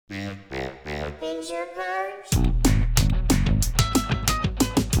Binge or Purge?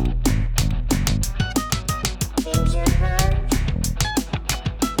 Binge or Purge?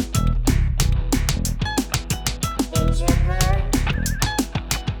 Binge or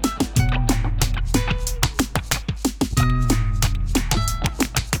Purge?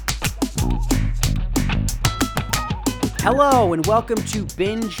 Hello and welcome to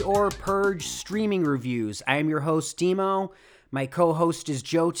Binge or Purge Streaming Reviews. I am your host, Demo. My co-host is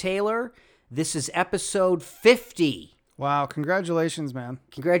Joe Taylor. This is episode 50. Wow, congratulations, man.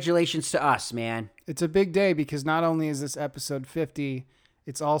 Congratulations to us, man. It's a big day because not only is this episode 50,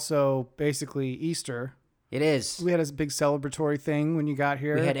 it's also basically Easter. It is. We had a big celebratory thing when you got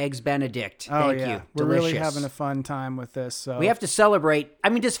here. We had Eggs Benedict. Oh, Thank yeah. you. We're Delicious. really having a fun time with this. So We have to celebrate. I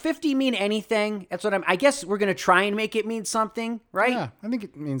mean, does 50 mean anything? That's what I guess we're going to try and make it mean something, right? Yeah, I think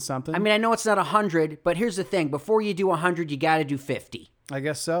it means something. I mean, I know it's not 100, but here's the thing. Before you do 100, you got to do 50. I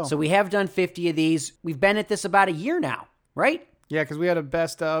guess so. So we have done 50 of these. We've been at this about a year now, right? Yeah, because we had a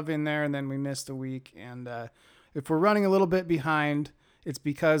best of in there and then we missed a week. And if we're running a little bit behind, it's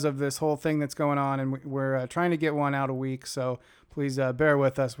because of this whole thing that's going on, and we're trying to get one out a week. So please bear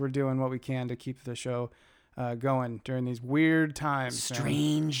with us. We're doing what we can to keep the show going during these weird times. man.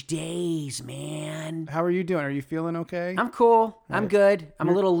 Strange days, man. How are you doing? Are you feeling okay? I'm cool. I'm good. I'm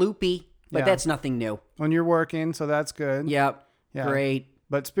a little loopy, but Yeah. that's nothing new. When you're working, so that's good. Yep. Yeah. Great.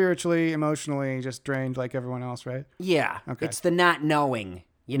 But spiritually, emotionally, just drained like everyone else, right? Yeah. Okay. It's the not knowing,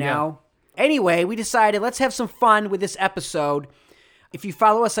 you know? Anyway, we decided let's have some fun with this episode. If you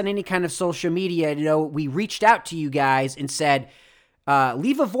follow us on any kind of social media, you know, we reached out to you guys and said,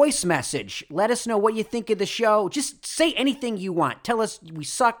 leave a voice message. Let us know what you think of the show. Just say anything you want. Tell us we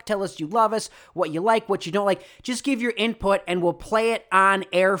suck. Tell us you love us, what you like, what you don't like. Just give your input and we'll play it on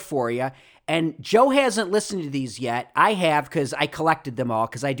air for you. And Joe hasn't listened to these yet. I have because I collected them all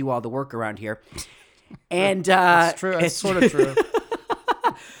because I do all the work around here. And That's true. That's sort of true.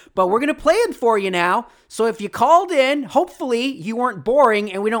 but we're going to play it for you now. So if you called in, hopefully you weren't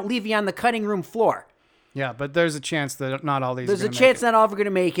boring and we don't leave you on the cutting room floor. Yeah, but there's a chance that not all these There's are a gonna chance make it. not all of are going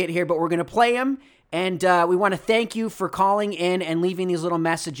to make it here, but we're going to play them. And we want to thank you for calling in and leaving these little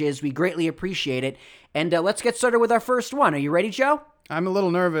messages. We greatly appreciate it. And let's get started with our first one. Are you ready, Joe? I'm a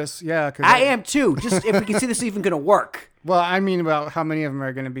little nervous. Yeah. 'Cause I am too. Just if we can see this even going to work. Well, I mean about how many of them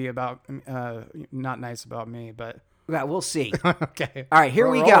are going to be about not nice about me, but Yeah, we'll see. okay. All right, here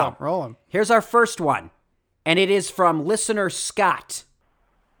we Roll go. 'em, roll 'em. Here's our first one. And it is from listener Scott.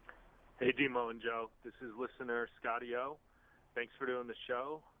 Hey, Demo and Joe. This is listener Scotty O. Thanks for doing the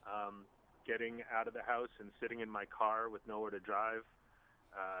show. Getting out of the house and sitting in my car with nowhere to drive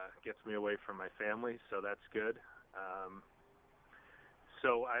gets me away from my family, so that's good.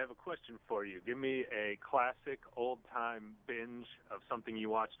 So I have a question for you. Give me a classic old-time binge of something you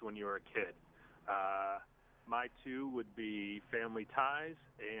watched when you were a kid. My two would be Family Ties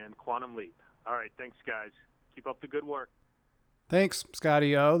and Quantum Leap. All right, thanks, guys. Keep up the good work. Thanks,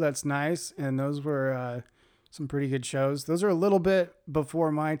 Scotty O. That's nice. And those were some pretty good shows. Those are a little bit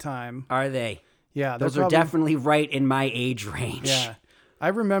before my time. Are they? Yeah. they're Those are probably- definitely right in my age range. Yeah. I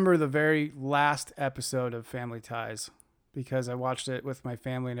remember the very last episode of Family Ties because I watched it with my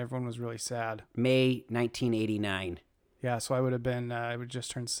family and everyone was really sad. May 1989. Yeah, so I would have been, I would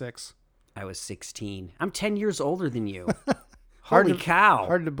just turn 6. I was 16. I'm 10 years older than you. Hard Holy to- cow.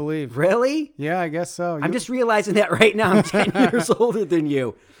 Hard to believe. Really? Yeah, I guess so. I'm just realizing that right now. I'm 10 years older than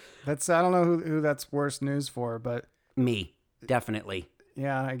you. I don't know who that's worse news for, but Me. Definitely.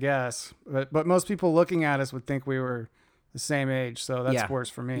 yeah, I guess. But most people looking at us would think we were the same age, so that's Yeah. worse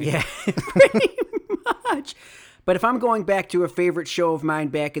for me. Yeah, pretty much. But if I'm going back to a favorite show of mine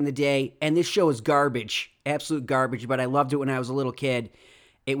back in the day, and this show is garbage, absolute garbage, but I loved it when I was a little kid,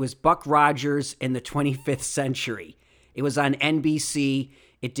 it was Buck Rogers in the 25th Century. It was on NBC.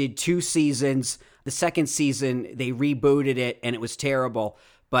 It did 2 seasons. The second season, they rebooted it, and it was terrible.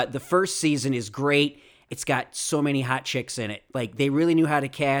 But the first season is great. It's got so many hot chicks in it. Like, they really knew how to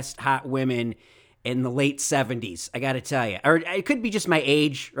cast hot women in the late 70s, I got to tell you. Or it could be just my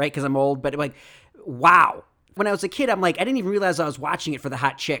age, right, because I'm old, but like, wow. When I was a kid, I'm like, I didn't even realize I was watching it for the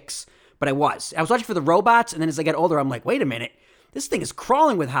hot chicks, but I was. I was watching for the robots, and then as I got older, I'm like, wait a minute. This thing is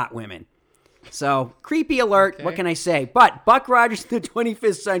crawling with hot women. So, creepy alert, What can I say? But Buck Rogers in the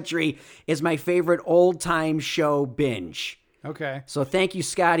 25th Century is my favorite old-time show binge. Okay. So thank you,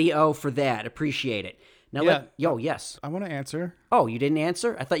 Scotty O, for that. Appreciate it. Now, yes. I want to answer. Oh, you didn't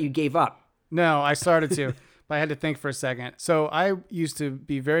answer? I thought you gave up. No, I started to, but I had to think for a second. So I used to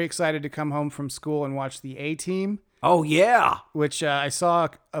be very excited to come home from school and watch the A-Team. Oh, yeah. Which I saw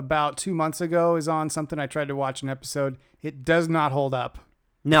about 2 months ago is on something. I tried to watch an episode. It does not hold up.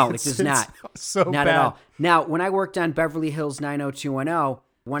 No, it does not. So Not bad. at all. Now, when I worked on Beverly Hills 90210,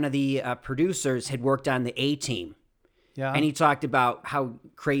 one of the producers had worked on the A-Team. Yeah. And he talked about how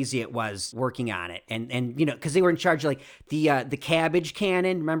crazy it was working on it. And you know, because they were in charge of like the cabbage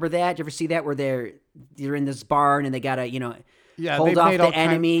cannon. Remember that? Did you ever see that where they're in this barn and they got to, Yeah, hold they've off made the all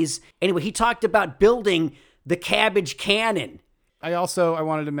enemies? Anyway, he talked about building the cabbage cannon. I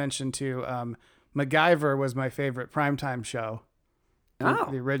wanted to mention too, MacGyver was my favorite primetime show.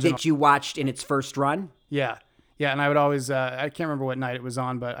 Oh, The original. that you watched in its first run? Yeah. Yeah, and I would always, I can't remember what night it was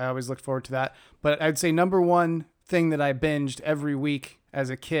on, but I always looked forward to that. But I'd say number one thing that I binged every week as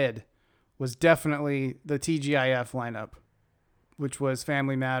a kid was definitely the TGIF lineup, which was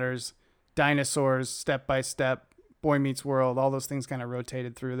Family Matters, Dinosaurs, Step by Step, Boy Meets World, all those things kind of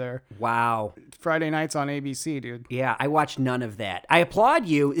rotated through there. Wow. Friday nights on ABC, dude. Yeah, I watched none of that. I applaud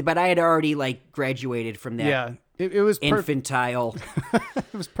you, but I had already like graduated from that Yeah, it was infantile.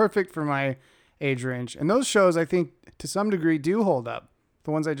 it was perfect for my age range. And those shows, I think, to some degree, do hold up. The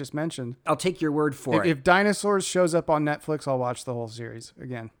ones I just mentioned. I'll take your word for it. If Dinosaurs shows up on Netflix, I'll watch the whole series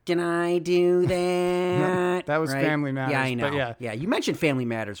again. Can I do that? That was Right? Family Matters, Yeah, I know. but yeah. You mentioned Family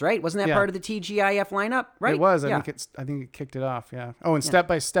Matters, right? Wasn't that Yeah. part of the TGIF lineup? Right. It was. Yeah. I think it kicked it off. Yeah. Oh, and Step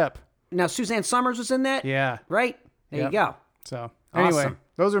by Step. Now Suzanne Summers was in that. Yeah. Right. There Yep. you go. So anyway, Awesome.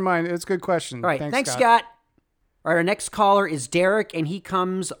 those are mine. It's a good question. All right. Thanks, Scott. All right. Our next caller is Derek, and he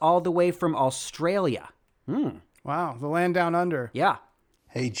comes all the way from Australia. Wow, the land down under. Yeah.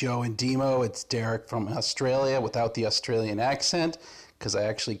 Hey, Joe and Demo, it's Derek from Australia without the Australian accent because I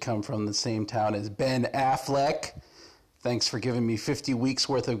actually come from the same town as Ben Affleck. Thanks for giving me 50 weeks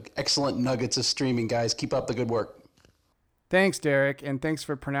worth of excellent nuggets of streaming, guys. Keep up the good work. Thanks, Derek, and thanks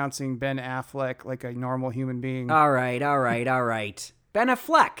for pronouncing Ben Affleck like a normal human being. All right. Ben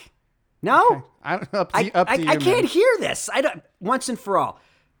Affleck. No, Up to you, I man. can't hear this. I don't. Once and for all,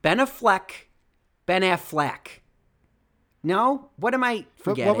 Ben Affleck. No, what am I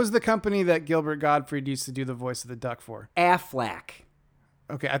forgetting? What was the company that Gilbert Gottfried used to do the voice of the duck for? Affleck?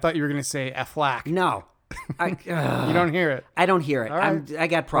 Okay, I thought you were going to say Affleck. No, You don't hear it. I don't hear it. All right. I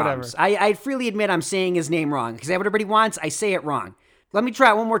got problems. Whatever. I freely admit I'm saying his name wrong because everybody wants. I say it wrong. Let me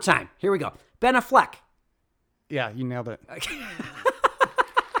try it one more time. Here we go. Ben Affleck. Yeah, you nailed it.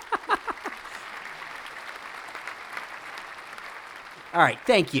 All right.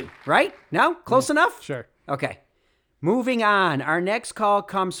 Thank you. Right? No? Close enough? Sure. Okay. Moving on. Our next call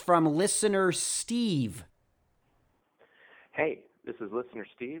comes from listener Steve. Hey, this is listener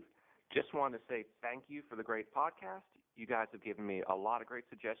Steve. Just wanted to say thank you for the great podcast. You guys have given me a lot of great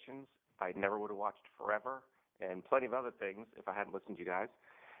suggestions. I never would have watched Forever and plenty of other things if I hadn't listened to you guys.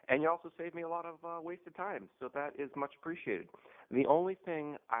 And you also saved me a lot of wasted time, so that is much appreciated. The only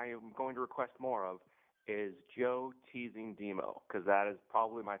thing I am going to request more of is Joe teasing Demo, because that is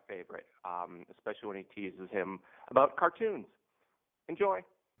probably my favorite, especially when he teases him about cartoons. Enjoy.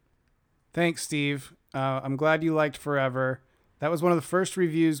 Thanks, Steve. I'm glad you liked Forever. That was one of the first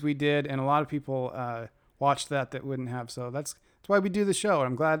reviews we did, and a lot of people watched that wouldn't have. So that's why we do the show.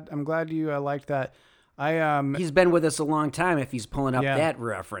 I'm glad you liked that. He's been with us a long time if he's pulling up Yeah. that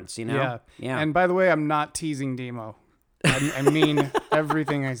reference, you know? Yeah. And by the way, I'm not teasing Demo. I mean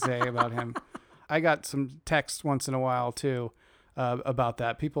everything I say about him. I got some texts once in a while too about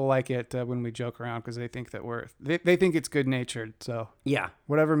that. People like it when we joke around because they think that they think it's good natured. So Yeah.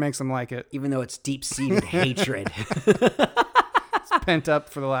 whatever makes them like it. Even though it's deep-seated hatred. It's pent up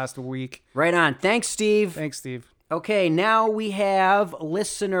for the last week. Right on. Thanks, Steve. Thanks, Steve. Okay, now we have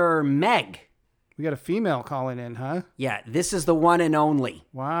listener Meg. We got a female calling in, huh? Yeah, this is the one and only.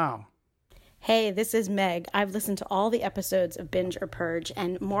 Wow. Hey, this is Meg. I've listened to all the episodes of Binge or Purge,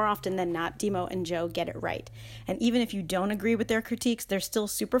 and more often than not, Demo and Joe get it right. And even if you don't agree with their critiques, they're still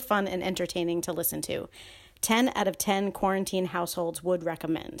super fun and entertaining to listen to. 10 out of 10 quarantine households would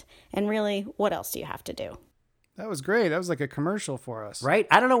recommend. And really, what else do you have to do? That was great. That was like a commercial for us. Right?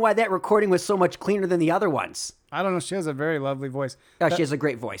 I don't know why that recording was so much cleaner than the other ones. I don't know. She has a very lovely voice. Oh, she has a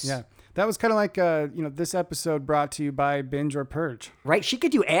great voice. Yeah. That was kind of like, this episode brought to you by Binge or Purge. Right? She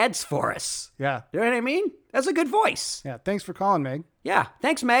could do ads for us. Yeah. You know what I mean? That's a good voice. Yeah. Thanks for calling, Meg. Yeah.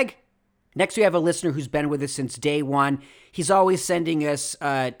 Thanks, Meg. Next, we have a listener who's been with us since day one. He's always sending us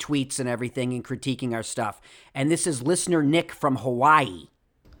tweets and everything and critiquing our stuff. And this is listener Nick from Hawaii.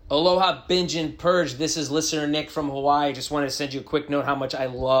 Aloha, Binge and Purge. This is listener Nick from Hawaii. Just wanted to send you a quick note how much I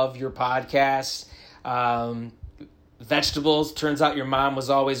love your podcast. Vegetables, turns out your mom was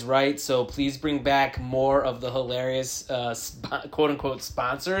always right, so please bring back more of the hilarious quote-unquote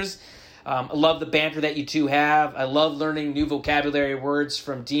sponsors. I love the banter that you two have. I love learning new vocabulary words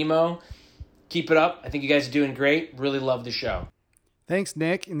from Demo. Keep it up. I think you guys are doing great. Really love the show. Thanks,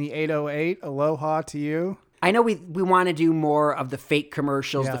 Nick, in the 808. Aloha to you. I know we want to do more of the fake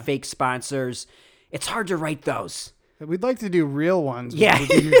commercials, Yeah. the fake sponsors. It's hard to write those. We'd like to do real ones. Yeah. Which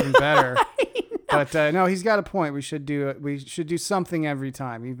would be even better. But no, he's got a point. We should do something every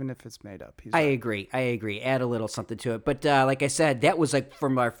time, even if it's made up. He's I right. agree. Add a little something to it. But like I said, that was like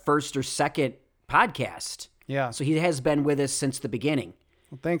from our first or second podcast. Yeah. So he has been with us since the beginning.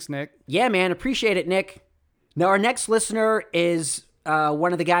 Well, thanks, Nick. Yeah, man. Appreciate it, Nick. Now, our next listener is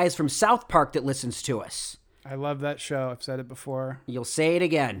one of the guys from South Park that listens to us. I love that show. I've said it before. You'll say it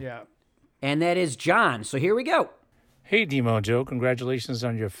again. Yeah. And that is John. So here we go. Hey, Demo and Joe. Congratulations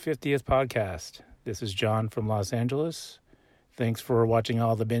on your 50th podcast. This is John from Los Angeles. Thanks for watching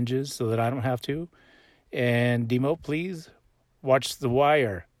all the binges so that I don't have to. And Demo, please watch The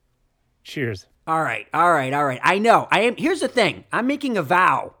Wire. Cheers. All right. I know. Here's the thing. I'm making a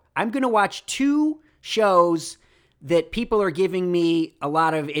vow. I'm going to watch 2 shows that people are giving me a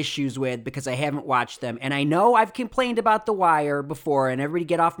lot of issues with because I haven't watched them. And I know I've complained about The Wire before, and everybody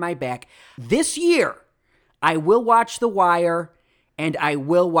get off my back. This year, I will watch The Wire, and I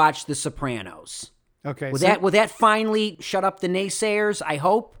will watch The Sopranos. Okay. Will that finally shut up the naysayers, I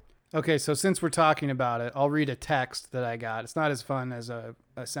hope? Okay, so since we're talking about it, I'll read a text that I got. It's not as fun as a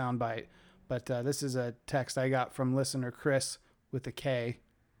soundbite, but this is a text I got from listener Chris with a K.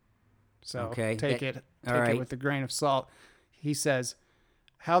 So Okay, take that- it all right. with a grain of salt. He says,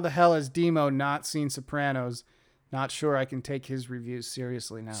 "How the hell has Demo not seen Sopranos? Not sure I can take his reviews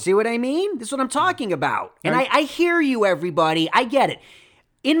seriously now." See what I mean? This is what I'm talking about. And Right. I hear you, everybody. I get it.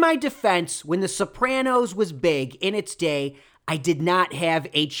 In my defense, when The Sopranos was big in its day, I did not have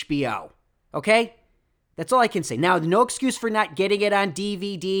HBO. Okay? That's all I can say. Now, no excuse for not getting it on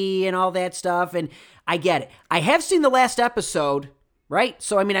DVD and all that stuff, and I get it. I have seen the last episode, right?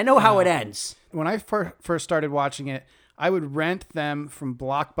 So, I mean, I know how it ends. When I first started watching it, I would rent them from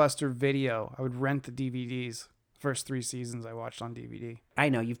Blockbuster Video. I would rent the DVDs. First 3 seasons I watched on DVD. I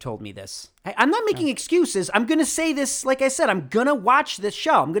know, you've told me this. I'm not making excuses. I'm going to say this, like I said, I'm going to watch this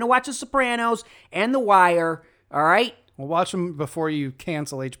show. I'm going to watch The Sopranos and The Wire, all right? Well, watch them before you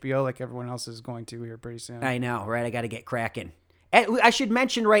cancel HBO like everyone else is going to here pretty soon. I know, right? I got to get cracking. I should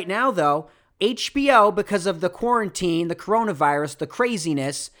mention right now, though, HBO, because of the quarantine, the coronavirus, the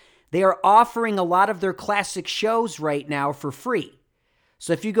craziness, they are offering a lot of their classic shows right now for free.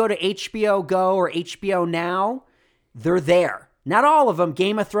 So if you go to HBO Go or HBO Now, they're there. Not all of them.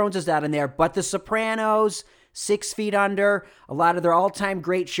 Game of Thrones is not in there, but The Sopranos, 6 Feet Under, a lot of their all-time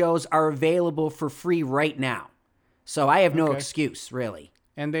great shows are available for free right now. So I have no Okay. excuse, really.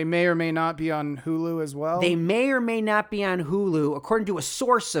 And they may or may not be on Hulu as well. They may or may not be on Hulu. According to a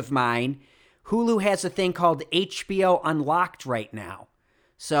source of mine, Hulu has a thing called HBO Unlocked right now.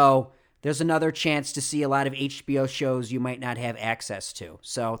 So there's another chance to see a lot of HBO shows you might not have access to.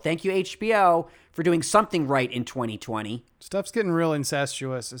 So thank you, HBO, for doing something right in 2020. Stuff's getting real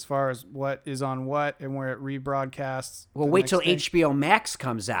incestuous as far as what is on what and where it rebroadcasts. Well, the wait next till day. HBO Max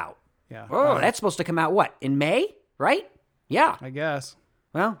comes out. Yeah. Oh, that's supposed to come out, what, in May? Right? Yeah. I guess.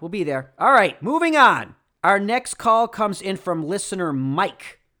 Well, we'll be there. All right, moving on. Our next call comes in from listener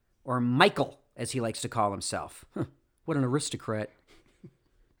Mike, or Michael, as he likes to call himself. Huh, what an aristocrat.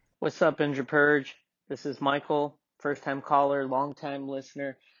 What's up, Injure Purge? This is Michael, first-time caller, long-time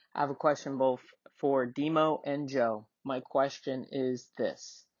listener. I have a question both for Demo and Joe. My question is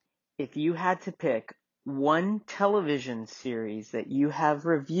this. If you had to pick one television series that you have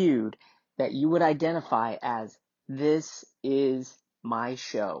reviewed that you would identify as, this is my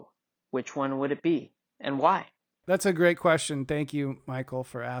show, which one would it be and why? That's a great question. Thank you, Michael,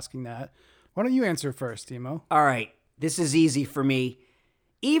 for asking that. Why don't you answer first, Timo? All right, this is easy for me.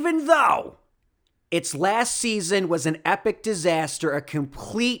 Even though its last season was an epic disaster, a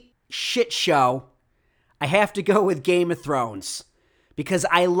complete shit show, I have to go with Game of Thrones because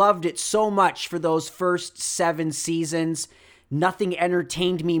I loved it so much for those first 7 seasons. Nothing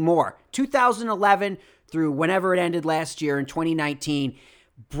entertained me more. 2011 through whenever it ended last year in 2019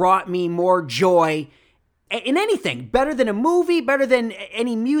 brought me more joy in anything. Better than a movie, better than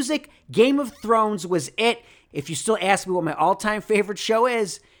any music. Game of Thrones was it. If you still ask me what my all-time favorite show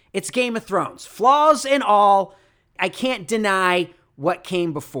is, it's Game of Thrones. Flaws and all, I can't deny what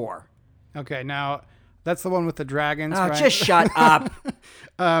came before. Okay, now that's the one with the dragons, Oh, right? just shut up.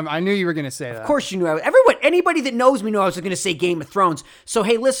 I knew you were going to say that. Of course you knew. Anybody that knows me knew I was going to say Game of Thrones. So,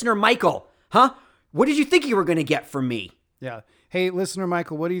 hey, listener Michael, huh? What did you think you were going to get from me? Yeah. Hey, listener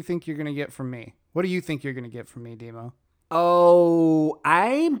Michael, what do you think you're going to get from me? What do you think you're going to get from me, Demo? Oh,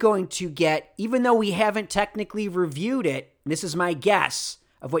 I'm going to get, even though we haven't technically reviewed it, this is my guess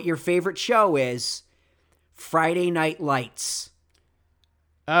of what your favorite show is, Friday Night Lights.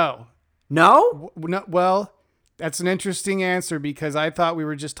 Oh. No? No, well, that's an interesting answer because I thought we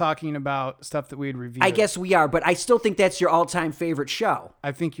were just talking about stuff that we had reviewed. I guess we are, but I still think that's your all-time favorite show.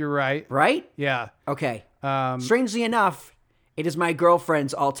 I think you're right. Right? Yeah. Okay. Strangely enough, it is my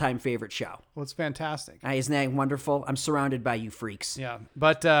girlfriend's all-time favorite show. Well, it's fantastic. Isn't that wonderful? I'm surrounded by you freaks. Yeah.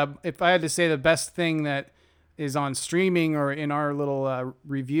 But if I had to say the best thing that is on streaming or in our little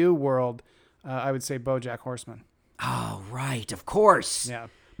review world, I would say BoJack Horseman. Oh, right. Of course. Yeah.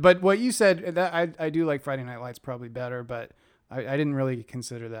 But what you said, that I do like Friday Night Lights probably better, but I didn't really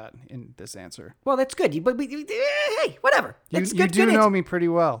consider that in this answer. Well, that's good. Hey, whatever. That's You good. do good know answer. me pretty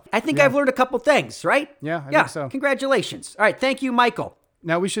well. I think I've learned a couple things, right? Yeah, I yeah. think so. Congratulations. All right. Thank you, Michael.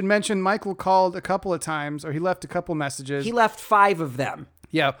 Now, we should mention Michael called a couple of times, or he left a couple messages. He left 5 of them.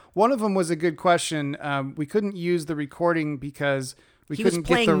 Yeah. One of them was a good question. We couldn't use the recording because He was couldn't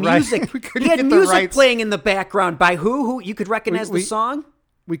playing get the music. Right, He had music playing in the background by who? You could recognize the song?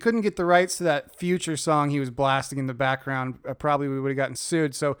 We couldn't get the rights to that Future song he was blasting in the background. Probably we would have gotten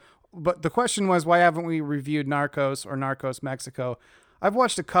sued. So, but the question was, why haven't we reviewed Narcos or Narcos Mexico? I've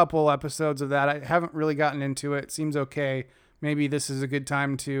watched a couple episodes of that. I haven't really gotten into it. It seems okay. Maybe this is a good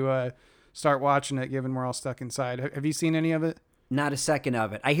time to start watching it, given we're all stuck inside. Have you seen any of it? Not a second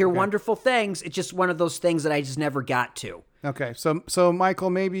of it. I hear wonderful things. It's just one of those things that I just never got to. Okay, so Michael,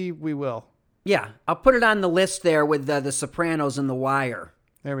 maybe we will. Yeah, I'll put it on the list there with the Sopranos and The Wire.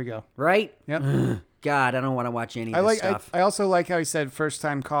 There we go. Right? Yep. God, I don't want to watch any of this stuff. I also like how he said first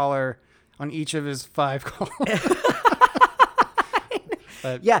time caller on each of his 5 calls.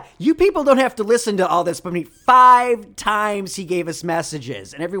 Yeah, you people don't have to listen to all this, but 5 times he gave us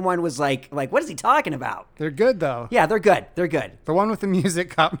messages, and everyone was like, what is he talking about? They're good, though. Yeah, they're good. They're good. The one with the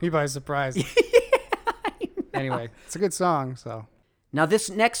music caught me by surprise. Anyway, it's a good song, so. Now, this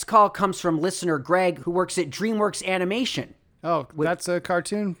next call comes from listener Greg, who works at DreamWorks Animation. Oh, that's a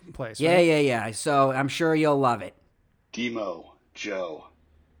cartoon place, Yeah, right? yeah. So I'm sure you'll love it. Demo, Joe,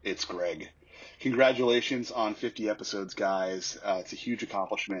 it's Greg. Congratulations on 50 episodes, guys. It's a huge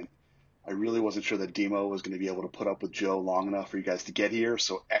accomplishment. I really wasn't sure that Demo was going to be able to put up with Joe long enough for you guys to get here,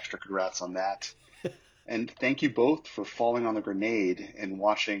 so extra congrats on that. And thank you both for falling on the grenade and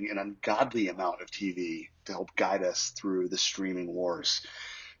watching an ungodly amount of TV to help guide us through the streaming wars.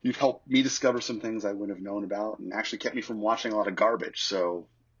 You've helped me discover some things I wouldn't have known about and actually kept me from watching a lot of garbage. So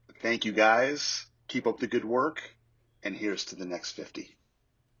thank you, guys. Keep up the good work. And here's to the next 50.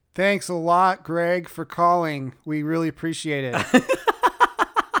 Thanks a lot, Greg, for calling. We really appreciate it.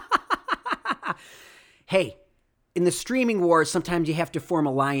 Hey, in the streaming wars, sometimes you have to form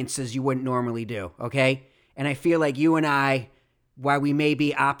alliances you wouldn't normally do, okay? And I feel like you and I, while we may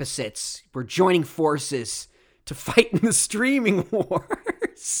be opposites, we're joining forces to fight in the streaming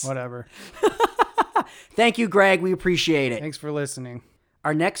wars. Whatever. Thank you, Greg. We appreciate it. Thanks for listening.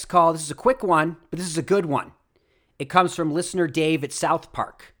 Our next call, this is a quick one, but this is a good one. It comes from listener Dave at South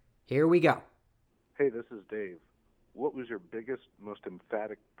Park. Here we go. Hey, this is Dave. What was your biggest, most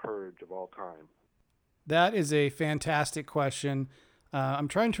emphatic purge of all time? That is a fantastic question. I'm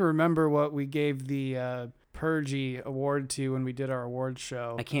trying to remember what we gave the Purgy award to when we did our awards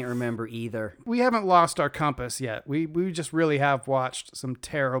show. I can't remember either. We haven't lost our compass yet. We just really have watched some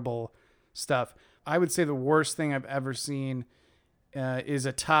terrible stuff. I would say the worst thing I've ever seen is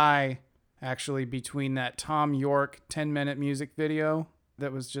a tie, actually, between that Tom York 10-minute music video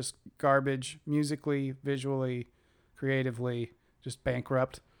that was just garbage, musically, visually, creatively, just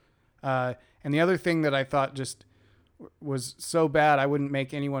bankrupt. And the other thing that I thought just was so bad I wouldn't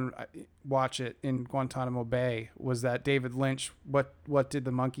make anyone watch it in Guantanamo Bay was that David Lynch, what did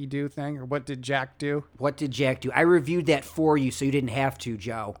the monkey do thing, or what did Jack do? What did Jack do? I reviewed that for you so you didn't have to,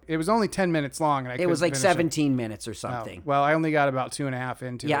 Joe. It was only 10 minutes long. And it was like 17 minutes or something. Oh, well, I only got about 2.5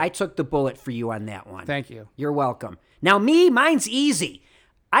 into it. Yeah, I took the bullet for you on that one. Thank you. You're welcome. Now mine's easy.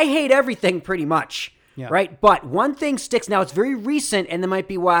 I hate everything pretty much. Yeah. Right? But one thing sticks. Now, it's very recent, and that might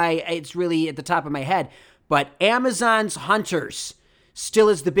be why it's really at the top of my head. But Amazon's Hunters still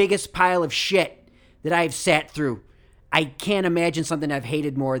is the biggest pile of shit that I've sat through. I can't imagine something I've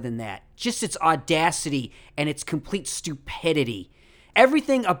hated more than that. Just its audacity and its complete stupidity.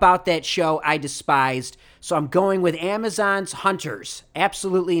 Everything about that show I despised, so I'm going with Amazon's Hunters.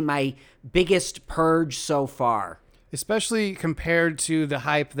 Absolutely my biggest purge so far. Especially compared to the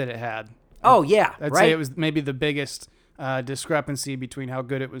hype that it had. Oh, yeah, I'd right? say it was maybe the biggest discrepancy between how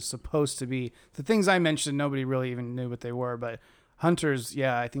good it was supposed to be. The things I mentioned, nobody really even knew what they were, but Hunters,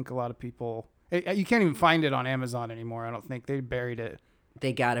 yeah, I think a lot of people... You can't even find it on Amazon anymore, I don't think. They buried it.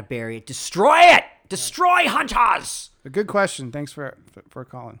 They gotta bury it. Destroy it! Destroy Hunters! A good question. Thanks for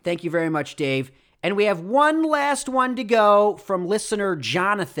calling. Thank you very much, Dave. And we have one last one to go from listener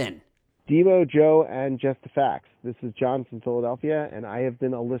Jonathan. Demo, Joe, and Just the Facts. This is John from Philadelphia, and I have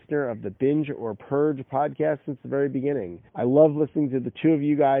been a listener of the Binge or Purge podcast since the very beginning. I love listening to the two of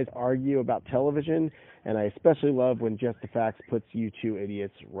you guys argue about television, and I especially love when Just the Facts puts you two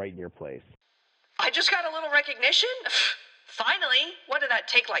idiots right in your place. I just got a little recognition? Finally. What did that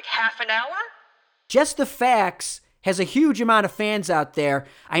take, like half an hour? Just the Facts has a huge amount of fans out there.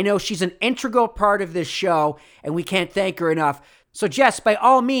 I know she's an integral part of this show, and we can't thank her enough. So, Jess, by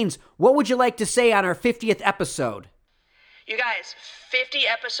all means, what would you like to say on our 50th episode? You guys, 50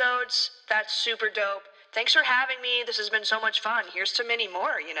 episodes? That's super dope. Thanks for having me. This has been so much fun. Here's to many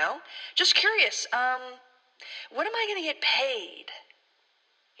more, you know? Just curious, what am I going to get paid?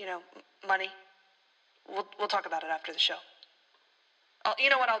 You know, money? We'll talk about it after the show. You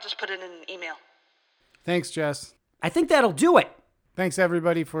know what? I'll just put it in an email. Thanks, Jess. I think that'll do it. Thanks,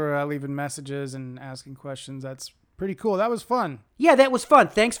 everybody, for leaving messages and asking questions. That's pretty cool. That was fun. Yeah, that was fun.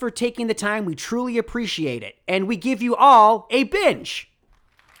 Thanks for taking the time. We truly appreciate it. And we give you all a binge.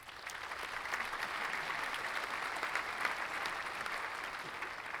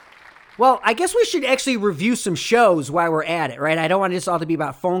 Well, I guess we should actually review some shows while we're at it, right? I don't want this all to be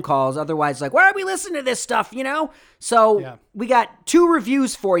about phone calls. Otherwise, like, why are we listening to this stuff, you know? So We got 2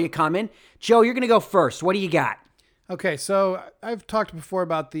 reviews for you coming. Joe, you're going to go first. What do you got? Okay, so I've talked before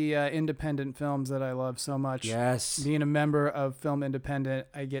about the independent films that I love so much. Yes. Being a member of Film Independent,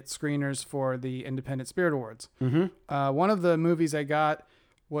 I get screeners for the Independent Spirit Awards. Mm-hmm. One of the movies I got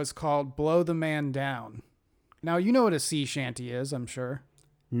was called Blow the Man Down. Now, you know what a sea shanty is, I'm sure.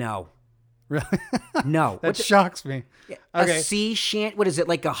 No. Really? No. That shocks me. Okay. A sea shanty? What is it,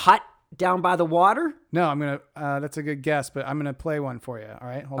 like a hut down by the water? No, I'm going to, that's a good guess, but I'm going to play one for you. All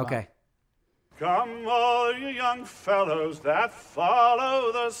right, hold on. Okay. Come, all you young fellows that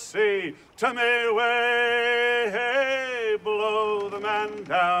follow the sea, to me way, hey, blow the man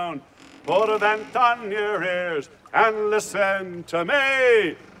down. Put a vent on your ears and listen to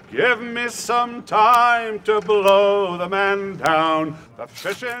me. Give me some time to blow the man down. The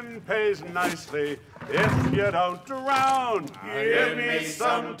fishing pays nicely if you don't drown. Give me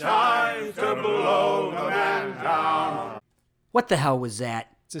some time to blow the man down. What the hell was that?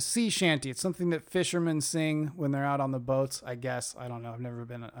 It's a sea shanty. It's something that fishermen sing when they're out on the boats, I guess. I don't know. I've never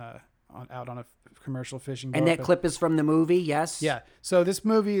been out on a commercial fishing boat. And that clip is from the movie, yes? Yeah. So this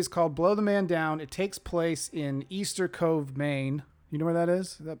movie is called Blow the Man Down. It takes place in Easter Cove, Maine. You know where that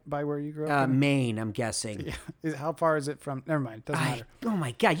is? Is that by where you grew up? Maine, I'm guessing. Yeah. How far is it from? Never mind. Doesn't matter. Oh,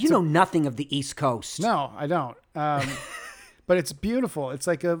 my God. You know nothing of the East Coast. No, I don't. But it's beautiful. It's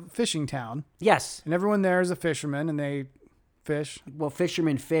like a fishing town. Yes. And everyone there is a fisherman, and they fish. Well,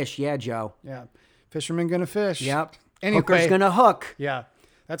 fishermen fish. Yeah, Joe. Yeah. Fishermen gonna fish. Yep. Anyway, Hooker's gonna hook. Yeah.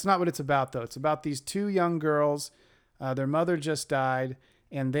 That's not what it's about, though. It's about these 2 young girls. Their mother just died,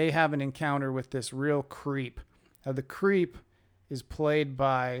 and they have an encounter with this real creep. The creep is played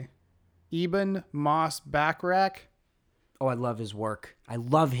by Eben Moss Backrack. Oh, I love his work. I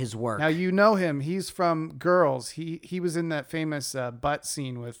love his work. Now, you know him. He's from Girls. He was in that famous butt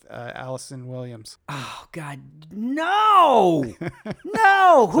scene with Allison Williams. Oh, God. No!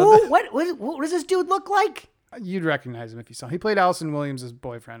 No! Who? What does this dude look like? You'd recognize him if you saw him. He played Allison Williams'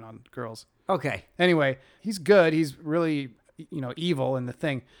 boyfriend on Girls. Okay. Anyway, he's good. He's really, evil in the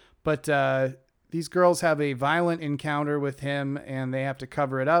thing. But these girls have a violent encounter with him, and they have to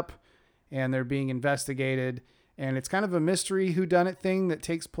cover it up, and they're being investigated. And it's kind of a mystery whodunit thing that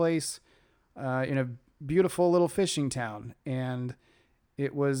takes place in a beautiful little fishing town. And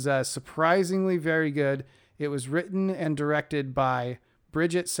it was surprisingly very good. It was written and directed by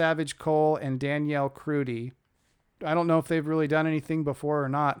Bridget Savage Cole and Danielle Crudy. I don't know if they've really done anything before or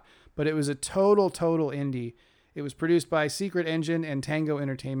not, but it was a total indie. It was produced by Secret Engine and Tango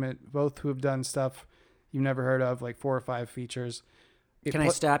Entertainment, both who have done stuff you've never heard of, like 4 or 5 features. Can I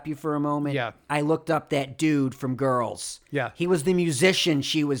stop you for a moment? Yeah. I looked up that dude from Girls. Yeah. He was the musician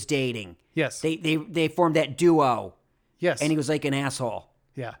she was dating. Yes. They formed that duo. Yes. And he was like an asshole.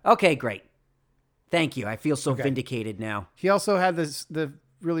 Yeah. Okay, great. Thank you. I feel so vindicated now. He also had the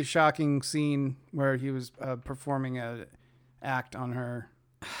really shocking scene where he was performing an act on her.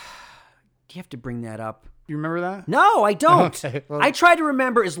 Do you have to bring that up? You remember that? No, I don't. Okay, well, I try to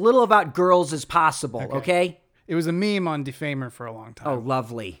remember as little about Girls as possible, okay? It was a meme on Defamer for a long time. Oh,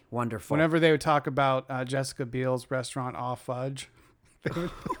 lovely. Wonderful. Whenever they would talk about Jessica Biel's restaurant, Aw Fudge,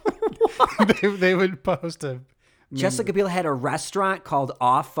 they would post a meme. Jessica Biel had a restaurant called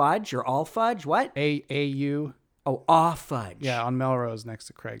Aw Fudge or All Fudge? What? A-U. Oh, Aw Fudge. Yeah, on Melrose next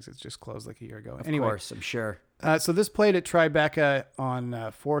to Craig's. It's just closed like a year ago. Of course, I'm sure. So this played at Tribeca on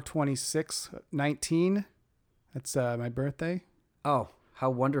 4/26/19. That's my birthday. Oh, how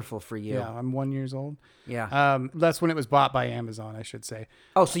wonderful for you. Yeah, I'm 1 year old. Yeah. That's when it was bought by Amazon, I should say.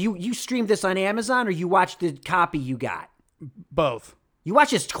 Oh, so you streamed this on Amazon, or you watched the copy you got? Both. You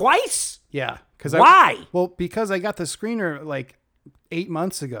watched this twice? Yeah. Why? Because I got the screener like 8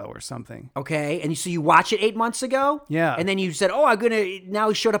 months ago or something. Okay, and so you watched it 8 months ago? Yeah. And then you said, now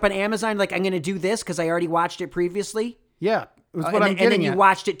it showed up on Amazon, like, I'm going to do this because I already watched it previously? Yeah. It was what and I'm then getting you at.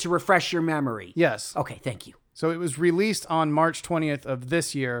 watched it to refresh your memory? Yes. Okay, thank you. So it was released on March 20th of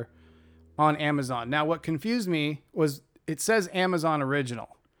this year on Amazon. Now, what confused me was it says Amazon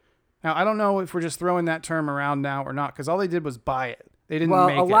Original. Now, I don't know if we're just throwing that term around now or not, because all they did was buy it. They didn't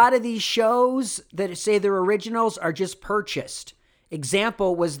make it. Well, a lot of these shows that say they're originals are just purchased.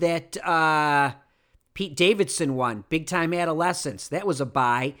 Example was that Pete Davidson one, Big Time Adolescence. That was a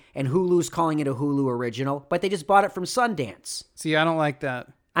buy, and Hulu's calling it a Hulu original, but they just bought it from Sundance. See, I don't like that.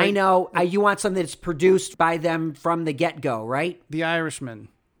 I know. You want something that's produced by them from the get-go, right? The Irishman,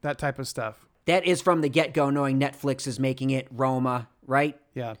 that type of stuff. That is from the get-go, knowing Netflix is making it, Roma, right?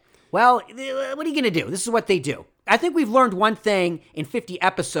 Yeah. Well, what are you going to do? This is what they do. I think we've learned one thing in 50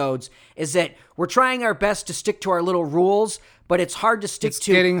 episodes is that we're trying our best to stick to our little rules, but it's hard to stick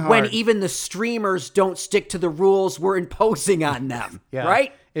to when even the streamers don't stick to the rules we're imposing on them,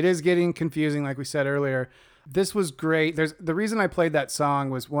 right? It is getting confusing, like we said earlier. This was great. The reason I played that song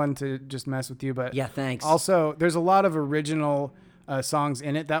was, one, to just mess with you, but yeah, thanks. Also, there's a lot of original songs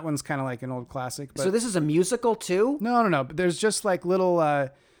in it. That one's kind of like an old classic. But so this is a musical too? No. But there's just like little,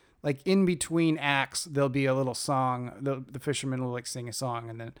 like in between acts, there'll be a little song. The fisherman will like sing a song,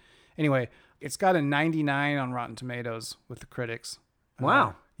 and then anyway, it's got a 99 on Rotten Tomatoes with the critics.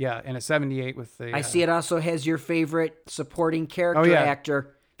 Wow. Yeah, and a 78 with the. I see it also has your favorite supporting character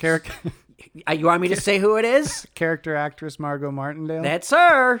actor. You want me to say who it is? Character actress Margot Martindale. That's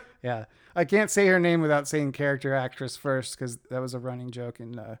her. Yeah. I can't say her name without saying character actress first, because that was a running joke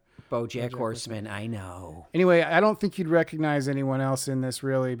in BoJack Horseman. I know. Anyway, I don't think you'd recognize anyone else in this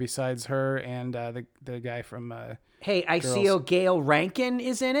really besides her and the guy from Hey, I Girls. see Gail Rankin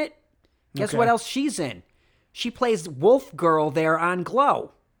is in it. Guess what else she's in? She plays Wolf Girl there on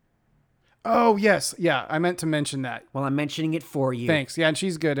Glow. Oh, yes. Yeah, I meant to mention that. Well, I'm mentioning it for you. Thanks. Yeah, and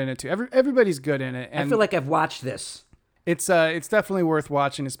she's good in it too. Everybody's good in it. And I feel like I've watched this. It's definitely worth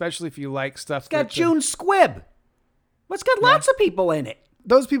watching, especially if you like stuff. It's got June Squibb. It's got lots of people in it.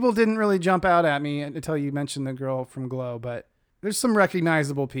 Those people didn't really jump out at me until you mentioned the girl from Glow, but there's some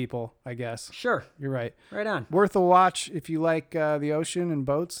recognizable people, I guess. Sure. You're right. Right on. Worth a watch if you like the ocean and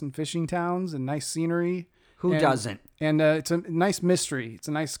boats and fishing towns and nice scenery. Who doesn't? And it's a nice mystery. It's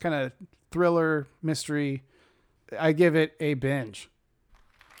a nice kind of thriller mystery. I give it a binge.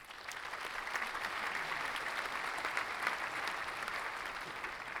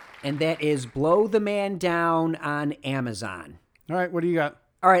 And that is Blow the Man Down on Amazon. All right, what do you got?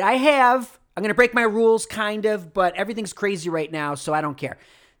 All right, I'm going to break my rules, kind of, but everything's crazy right now, so I don't care.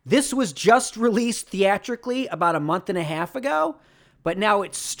 This was just released theatrically about a month and a half ago, but now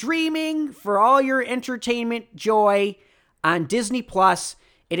it's streaming for all your entertainment joy on Disney+.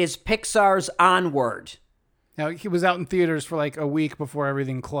 It is Pixar's Onward. Now, he was out in theaters for like a week before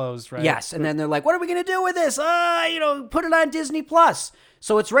everything closed, right? Yes, and then they're like, what are we going to do with this? Put it on Disney+.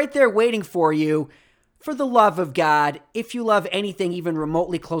 So it's right there waiting for you. For the love of God, if you love anything even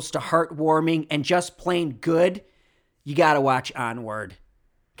remotely close to heartwarming and just plain good, you got to watch Onward.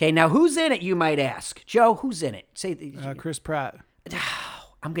 Okay, now who's in it, you might ask? Joe, who's in it? Say Chris Pratt.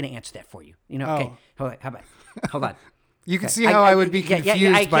 I'm going to answer that for you. Okay. Hold on. You can see how I would be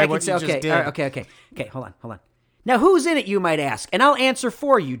confused by what you just did. Okay, hold on. Now, who's in it, you might ask? And I'll answer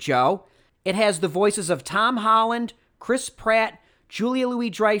for you, Joe. It has the voices of Tom Holland, Chris Pratt, Julia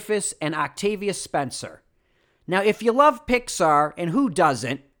Louis-Dreyfus, and Octavia Spencer. Now, if you love Pixar, and who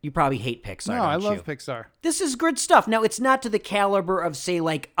doesn't, you probably hate Pixar, No, don't I you? love Pixar. This is good stuff. Now, it's not to the caliber of, say,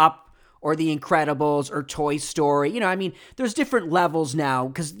 like Up or The Incredibles or Toy Story. There's different levels now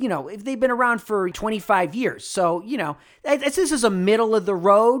because, they've been around for 25 years. So, this is a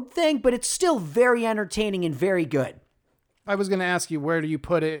middle-of-the-road thing, but it's still very entertaining and very good. I was going to ask you, where do you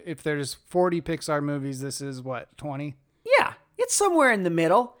put it? If there's 40 Pixar movies, this is what, 20? Yeah, it's somewhere in the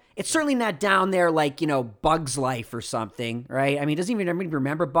middle. It's certainly not down there like, Bug's Life or something, right? Doesn't even anybody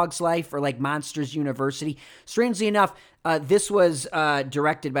remember Bug's Life or like Monsters University? Strangely enough, this was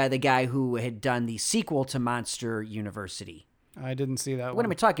directed by the guy who had done the sequel to Monster University. I didn't see that one. What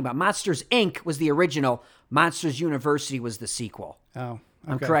am I talking about? Monsters, Inc. was the original. Monsters University was the sequel. Oh, okay.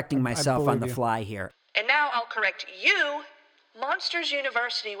 I'm correcting myself on the you. fly here. And now I'll correct you. Monsters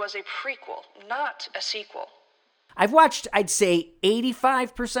University was a prequel, not a sequel. I've watched, I'd say,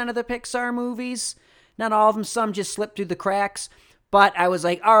 85% of the Pixar movies. Not all of them. Some just slipped through the cracks. But I was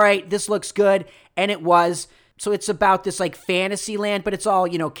like, all right, this looks good. And it was. So it's about this like fantasy land, but it's all,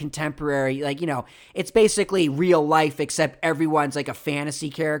 contemporary. Like, it's basically real life, except everyone's like a fantasy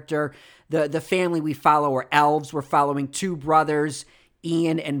character. The family we follow are elves. We're following two brothers,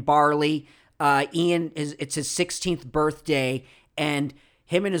 Ian and Barley. Ian, it's his 16th birthday, and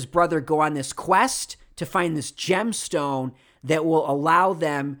him and his brother go on this quest to find this gemstone that will allow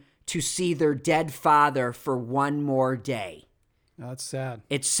them to see their dead father for one more day. Oh, that's sad.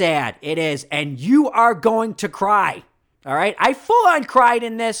 It's sad. It is. And you are going to cry. All right? I full on cried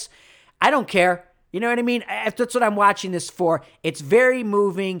in this. I don't care. You know what I mean? That's what I'm watching this for. It's very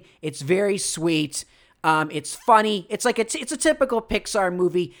moving. It's very sweet. It's funny. It's like it's a typical Pixar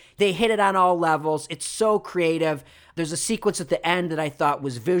movie. They hit it on all levels. It's so creative. There's a sequence at the end that I thought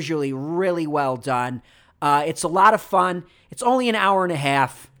was visually really well done. It's a lot of fun. It's only an hour and a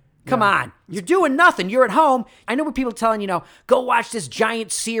half. Come on. You're doing nothing. You're at home. I know what people are telling, go watch this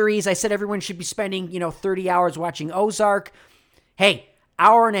giant series. I said everyone should be spending, 30 hours watching Ozark. Hey,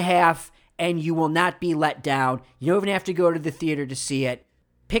 hour and a half, and you will not be let down. You don't even have to go to the theater to see it.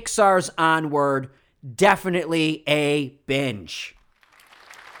 Pixar's Onward, definitely a binge.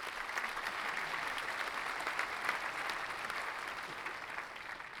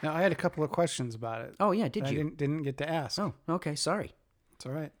 Now, I had a couple of questions about it. Oh, yeah, did you? I didn't get to ask. Oh, okay, sorry. It's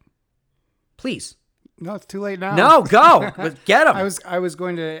all right. Please. No, it's too late now. No, go. Get them. I was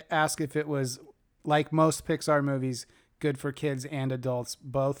going to ask if it was, like most Pixar movies, good for kids and adults,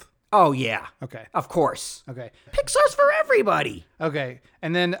 both. Oh, yeah. Okay. Of course. Okay. Pixar's for everybody. Okay.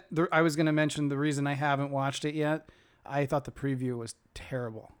 And then I was going to mention the reason I haven't watched it yet. I thought the preview was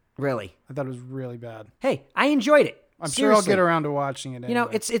terrible. Really? I thought it was really bad. Hey, I enjoyed it. I'm Seriously. sure I'll get around to watching it anyway.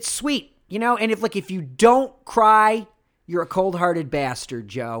 It's sweet, and if you don't cry, you're a cold-hearted bastard,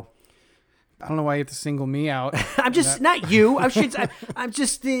 Joe. I don't know why you have to single me out. I'm just not you. I'm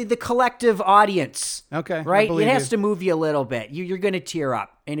just the collective audience. Okay. Right? It has to move you a little bit. You're going to tear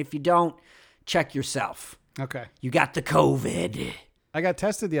up. And if you don't, check yourself. Okay. You got the COVID. I got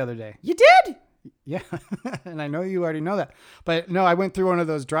tested the other day. You did? Yeah. And I know you already know that. But no, I went through one of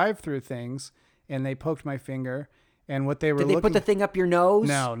those drive-through things and they poked my finger. And what they were Did they put the thing up your nose?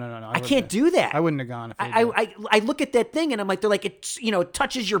 No. I can't do that. I wouldn't have gone. If I look at that thing and I'm like, they're like, it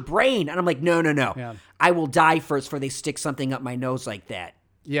touches your brain. And I'm like, no. Yeah. I will die first before they stick something up my nose like that.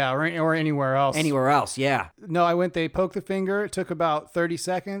 Yeah, or anywhere else. Anywhere else, yeah. No, they poked the finger. It took about 30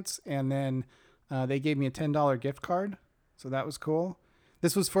 seconds. And then they gave me a $10 gift card. So that was cool.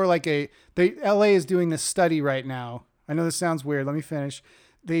 This was for LA is doing this study right now. I know this sounds weird. Let me finish.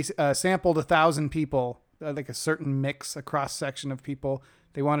 They sampled 1,000 people. Like a certain mix, a cross section of people.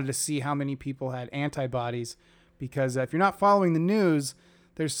 They wanted to see how many people had antibodies because if you're not following the news,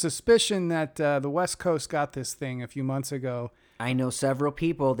 there's suspicion that the West Coast got this thing a few months ago. I know several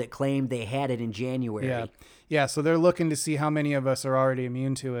people that claimed they had it in January. Yeah. So they're looking to see how many of us are already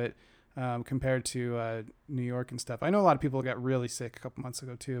immune to it compared to New York and stuff. I know a lot of people got really sick a couple months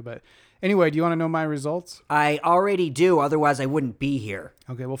ago too. But anyway, do you want to know my results? I already do. Otherwise, I wouldn't be here.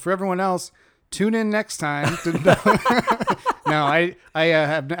 Okay. Well, for everyone else, tune in next time. No, I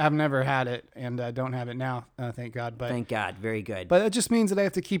have never had it and don't have it now. Thank God. But thank God. Very good. But it just means that I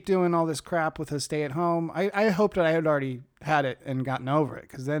have to keep doing all this crap with a stay at home. I hoped that I had already had it and gotten over it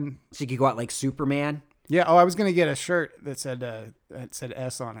because then. So you could go out like Superman? Yeah. Oh, I was going to get a shirt that said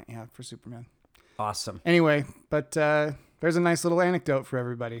S on it. Yeah. For Superman. Awesome. Anyway, but there's a nice little anecdote for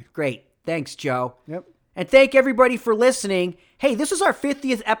everybody. Great. Thanks, Joe. Yep. And thank everybody for listening. Hey, this is our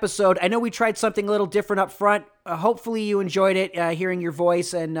 50th episode. I know we tried something a little different up front. Hopefully you enjoyed it, hearing your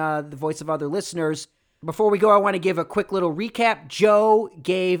voice and the voice of other listeners. Before we go, I want to give a quick little recap. Joe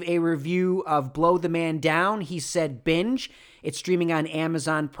gave a review of Blow the Man Down. He said binge. It's streaming on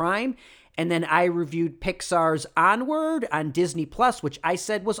Amazon Prime. And then I reviewed Pixar's Onward on Disney Plus, which I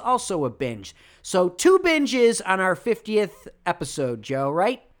said was also a binge. So 2 binges on our 50th episode, Joe,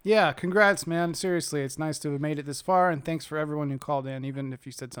 right? Yeah, congrats, man. Seriously, it's nice to have made it this far, and thanks for everyone who called in. Even if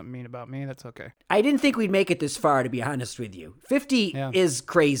you said something mean about me, that's okay. I didn't think we'd make it this far, to be honest with you. 50 is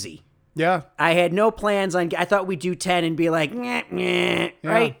crazy. Yeah. I had no plans on... I thought we'd do 10 and be like,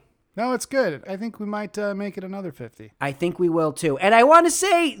 right? No, it's good. I think we might make it another 50. I think we will, too. And I want to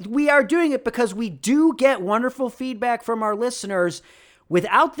say we are doing it because we do get wonderful feedback from our listeners.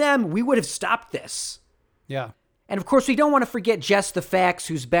 Without them, we would have stopped this. Yeah. And of course, we don't want to forget Jess the Facts,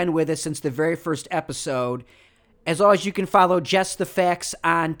 who's been with us since the very first episode. As always, you can follow Jess the Facts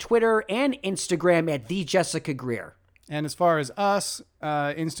on Twitter and Instagram at The Jessica Greer. And as far as us,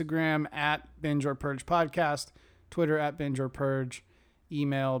 Instagram at Binge or Purge Podcast, Twitter at Binge or Purge,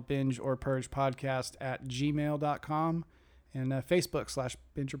 email bingeorpurgepodcast@gmail.com, and Facebook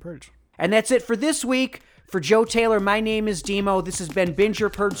 /Binge or Purge. And that's it for this week. For Joe Taylor, my name is Demo. This has been Binge or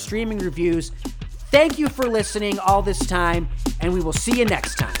Purge Streaming Reviews. Thank you for listening all this time, and we will see you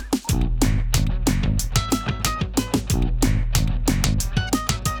next time.